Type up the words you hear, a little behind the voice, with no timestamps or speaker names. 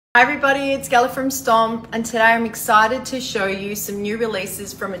Hi everybody, it's Gala from Stomp, and today I'm excited to show you some new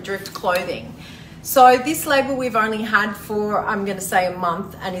releases from Adrift clothing. So this label we've only had for, I'm going to say, a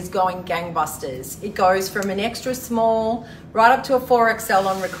month and is going gangbusters. It goes from an extra small right up to a 4XL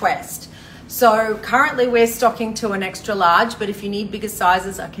on request. So currently we're stocking to an extra large, but if you need bigger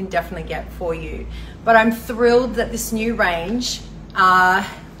sizes, I can definitely get for you. But I'm thrilled that this new range, I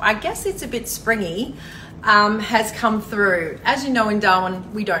guess it's a bit springy, has come through. As you know, in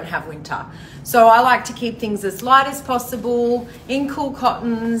Darwin, we don't have winter. So I like to keep things as light as possible, in cool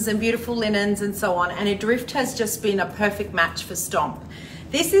cottons and beautiful linens and so on. And Adrift has just been a perfect match for Stomp.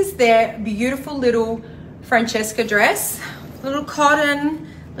 This is their beautiful little Francesca dress, little cotton,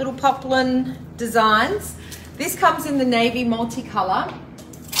 little poplin designs. This comes in the navy multicolor,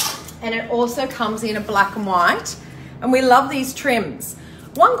 and it also comes in a black and white. And we love these trims.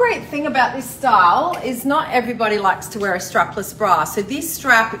 One great thing about this style is not everybody likes to wear a strapless bra. So this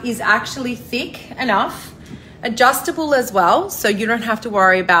strap is actually thick enough, adjustable as well, so you don't have to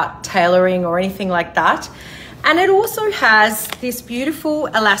worry about tailoring or anything like that. And it also has this beautiful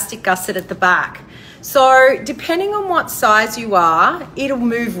elastic gusset at the back. So depending on what size you are, it'll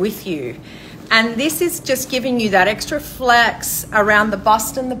move with you. And this is just giving you that extra flex around the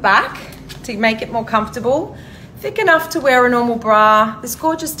bust and the back to make it more comfortable. Thick enough to wear a normal bra, this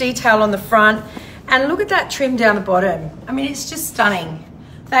gorgeous detail on the front, and look at that trim down the bottom. I mean, it's just stunning.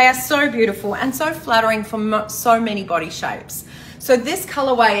 They are so beautiful and so flattering for so many body shapes. So this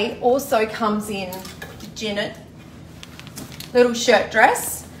colorway also comes in Janet, little shirt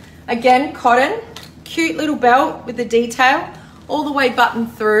dress. Again, cotton, cute little belt with the detail, all the way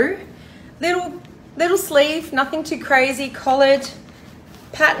buttoned through. Little sleeve, nothing too crazy, collared,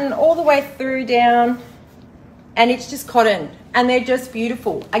 pattern all the way through down. And it's just cotton, and they're just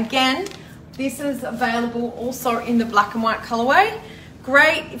beautiful. Again, this is available also in the black and white colorway.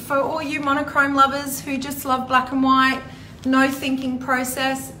 Great for all you monochrome lovers who just love black and white, no thinking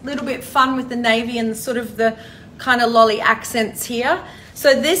process, a little bit fun with the navy and sort of the kind of lolly accents here.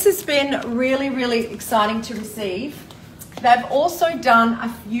 So this has been really, really exciting to receive. They've also done a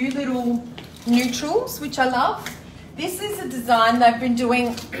few little neutrals, which I love. This is a design they've been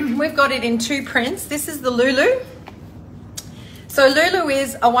doing. We've got it in two prints. This is the Lulu. So Lulu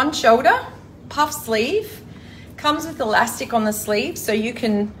is a one shoulder puff sleeve, comes with elastic on the sleeve so you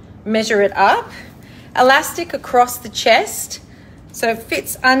can measure it up, elastic across the chest so it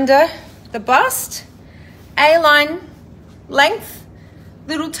fits under the bust, A-line length,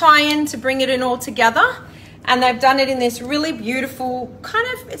 little tie-in to bring it in all together. And they've done it in this really beautiful kind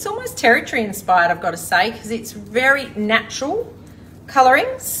of, it's almost territory inspired, I've got to say, because it's very natural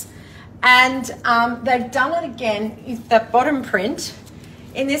colorings. And they've done it again with that bottom print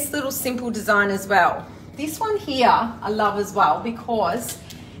in this little simple design as well. This one here I love as well because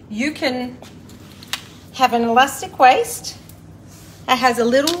you can have an elastic waist. It has a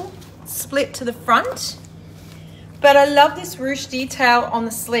little split to the front, but I love this ruche detail on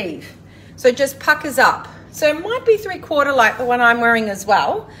the sleeve. So it just puckers up. So it might be 3/4 like the one I'm wearing as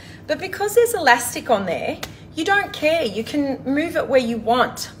well, but because there's elastic on there, you don't care. You can move it where you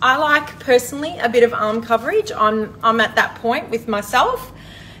want. I like personally a bit of arm coverage. I'm at that point with myself.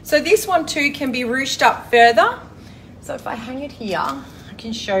 So this one too can be ruched up further. So if I hang it here, I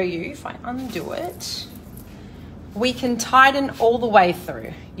can show you. If I undo it, we can tighten all the way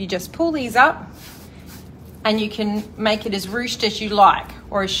through. You just pull these up and you can make it as ruched as you like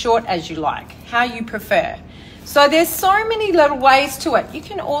or as short as you like, how you prefer. So there's so many little ways to it. You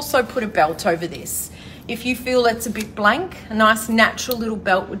can also put a belt over this. If you feel it's a bit blank, a nice natural little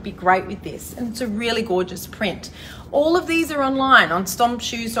belt would be great with this. And it's a really gorgeous print. All of these are online on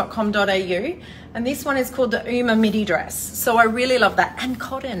stompshoes.com.au. And this one is called the Uma midi dress. So I really love that. And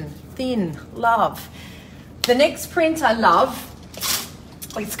cotton, thin, love. The next print I love,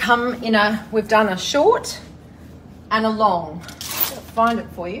 it's come in we've done a short and a long. I'll find it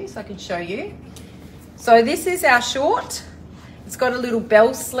for you so I can show you. So this is our short. It's got a little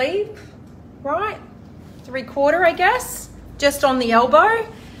bell sleeve, right? 3/4, I guess, just on the elbow.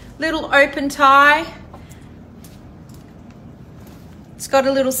 Little open tie. It's got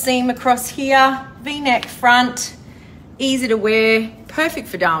a little seam across here, V-neck front, easy to wear, perfect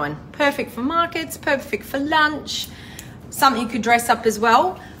for Darwin, perfect for markets, perfect for lunch. Something you could dress up as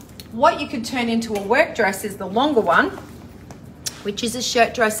well. What you could turn into a work dress is the longer one, which is a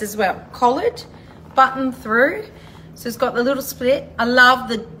shirt dress as well. Collared, buttoned through. So it's got the little split. I love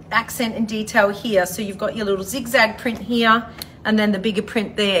the accent and detail here. So you've got your little zigzag print here and then the bigger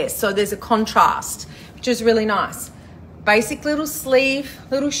print there. So there's a contrast, which is really nice. Basic little sleeve,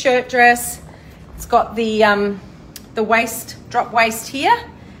 little shirt dress. It's got the waist, drop waist here,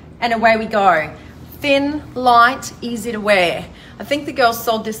 and away we go. Thin, light, easy to wear. I think the girls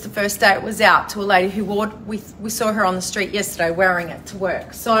sold this the first day it was out to a lady who wore, we saw her on the street yesterday wearing it to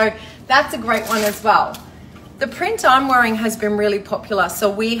work. So that's a great one as well. The print I'm wearing has been really popular,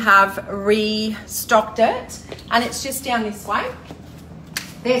 so we have restocked it, and it's just down this way.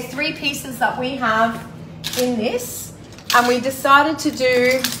 There's 3 pieces that we have in this, and we decided to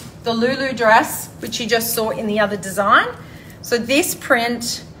do the Lulu dress, which you just saw in the other design. So this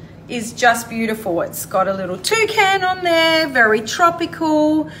print is just beautiful. It's got a little toucan on there, very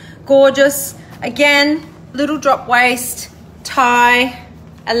tropical, gorgeous. Again, little drop waist, tie,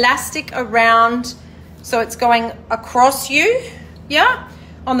 elastic around, so it's going across you, yeah,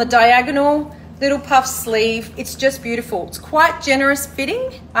 on the diagonal, little puff sleeve. It's just beautiful. It's quite generous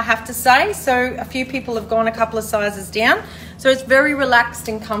fitting, I have to say. So a few people have gone a couple of sizes down. So it's very relaxed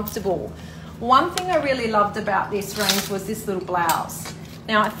and comfortable. One thing I really loved about this range was this little blouse.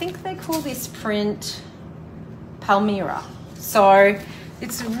 Now I think they call this print Palmyra. So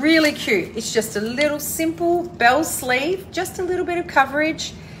it's really cute. It's just a little simple bell sleeve, just a little bit of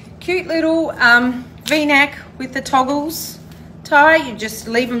coverage, cute little V-neck with the toggles tie. You just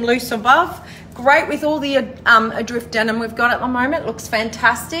leave them loose above. Great with all the Adrift denim we've got at the moment. Looks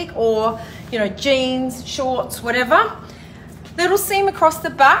fantastic. Or, you know, jeans, shorts, whatever. Little seam across the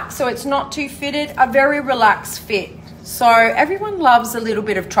back, so it's not too fitted. A very relaxed fit. So everyone loves a little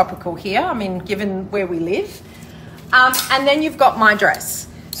bit of tropical here. I mean, given where we live. And then you've got my dress.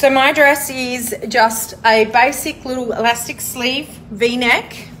 So my dress is just a basic little elastic sleeve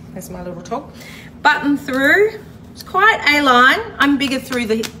V-neck. There's my little top. Button through. It's quite A-line. I'm bigger through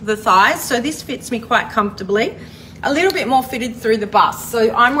the thighs, so this fits me quite comfortably. A little bit more fitted through the bust,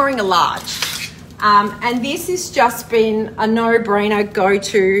 so I'm wearing a large. And this has just been a no-brainer,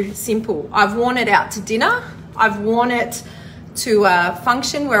 go-to, simple. I've worn it out to dinner. I've worn it to a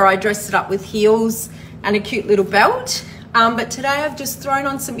function where I dressed it up with heels and a cute little belt. But today I've just thrown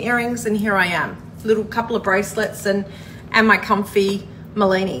on some earrings and here I am. Little couple of bracelets and my comfy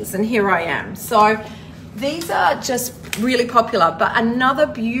Melinis, and here I am. So these are just really popular, but another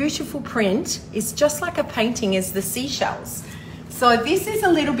beautiful print is just like a painting is the seashells. So this is a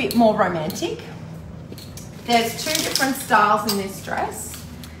little bit more romantic. There's 2 different styles in this dress.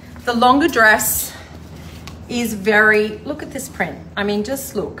 The longer dress is very, look at this print. I mean,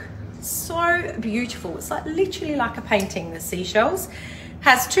 just look, so beautiful. It's like literally like a painting, the seashells.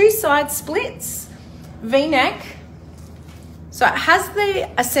 Has 2 side splits, V-neck. So it has the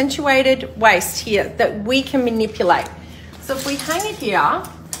accentuated waist here that we can manipulate. So if we hang it here,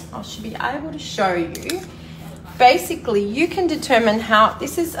 I should be able to show you. Basically, you can determine how,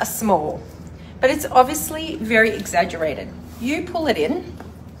 this is a small, but it's obviously very exaggerated. You pull it in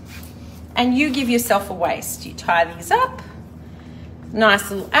and you give yourself a waist. You tie these up, nice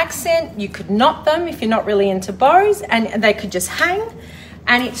little accent. You could knot them if you're not really into bows, and they could just hang,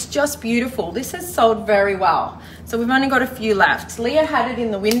 and it's just beautiful. This has sold very well. So we've only got a few left. Leah had it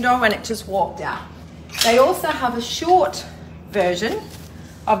in the window and it just walked out. They also have a short version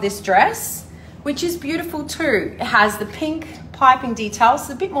of this dress, which is beautiful too. It has the pink piping details, it's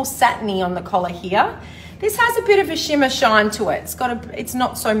a bit more satiny on the collar here. This has a bit of a shimmer shine to it. It's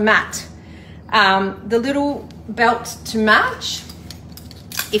not so matte. The little belt to match.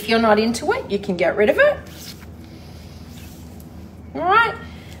 If you're not into it, you can get rid of it. All right,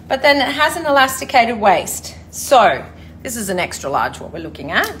 but then it has an elasticated waist. So this is an extra large what we're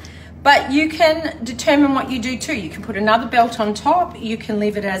looking at, but you can determine what you do too. You can put another belt on top, you can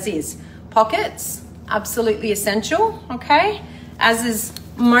leave it as is. Pockets, absolutely essential, okay? As is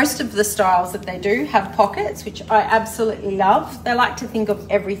most of the styles that they do have pockets, which I absolutely love. They like to think of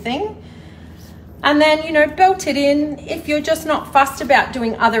everything. And then, you know, belt it in. If you're just not fussed about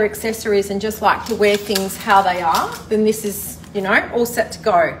doing other accessories and just like to wear things how they are, then this is, you know, all set to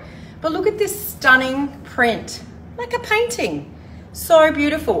go. But look at this stunning print, like a painting. So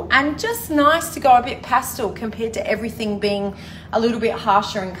beautiful and just nice to go a bit pastel compared to everything being a little bit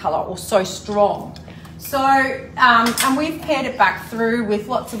harsher in color or so strong. So, and we've paired it back through with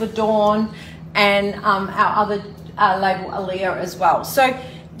lots of Adorn and our other label Aaliyah as well. So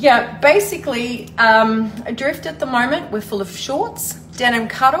yeah, basically Adrift at the moment, we're full of shorts, denim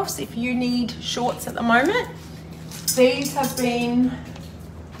cutoffs if you need shorts at the moment. These have been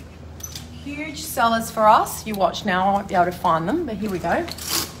huge sellers for us. You watch now, I won't be able to find them, but here we go.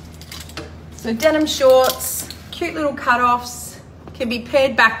 So denim shorts, cute little cutoffs, can be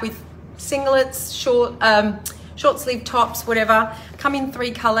paired back with singlets, short sleeve tops, whatever. Come in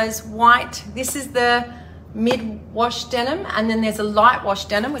 3 colors, white. This is the mid-wash denim, and then there's a light wash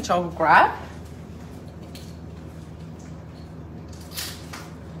denim, which I'll grab.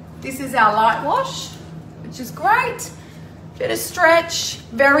 This is our light wash, which is great. Bit of stretch,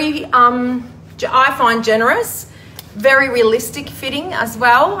 very, I find generous. Very realistic fitting as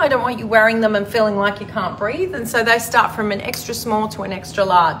well. I don't want you wearing them and feeling like you can't breathe. And so they start from an extra small to an extra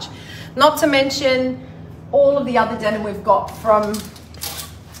large. Not to mention all of the other denim we've got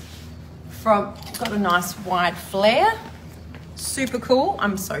got a nice wide flare. Super cool.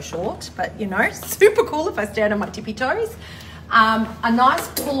 I'm so short, but you know, super cool if I stand on my tippy toes. A nice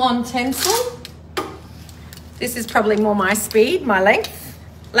pull-on tencel. This is probably more my speed, my length.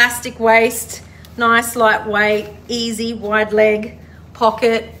 Elastic waist. Nice, lightweight, easy, wide leg,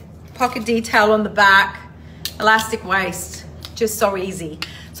 pocket detail on the back, elastic waist, just so easy.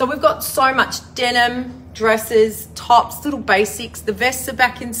 So we've got so much denim, dresses, tops, little basics. The vests are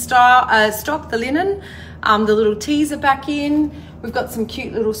back in stock, the linen. The little tees are back in. We've got some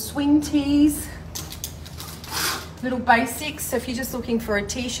cute little swing tees, little basics. So if you're just looking for a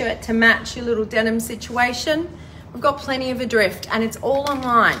t-shirt to match your little denim situation, we've got plenty of Adrift, and it's all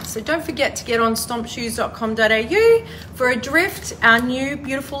online. So don't forget to get on stompshoes.com.au for Adrift, our new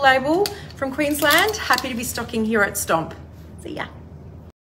beautiful label from Queensland. Happy to be stocking here at Stomp. See ya.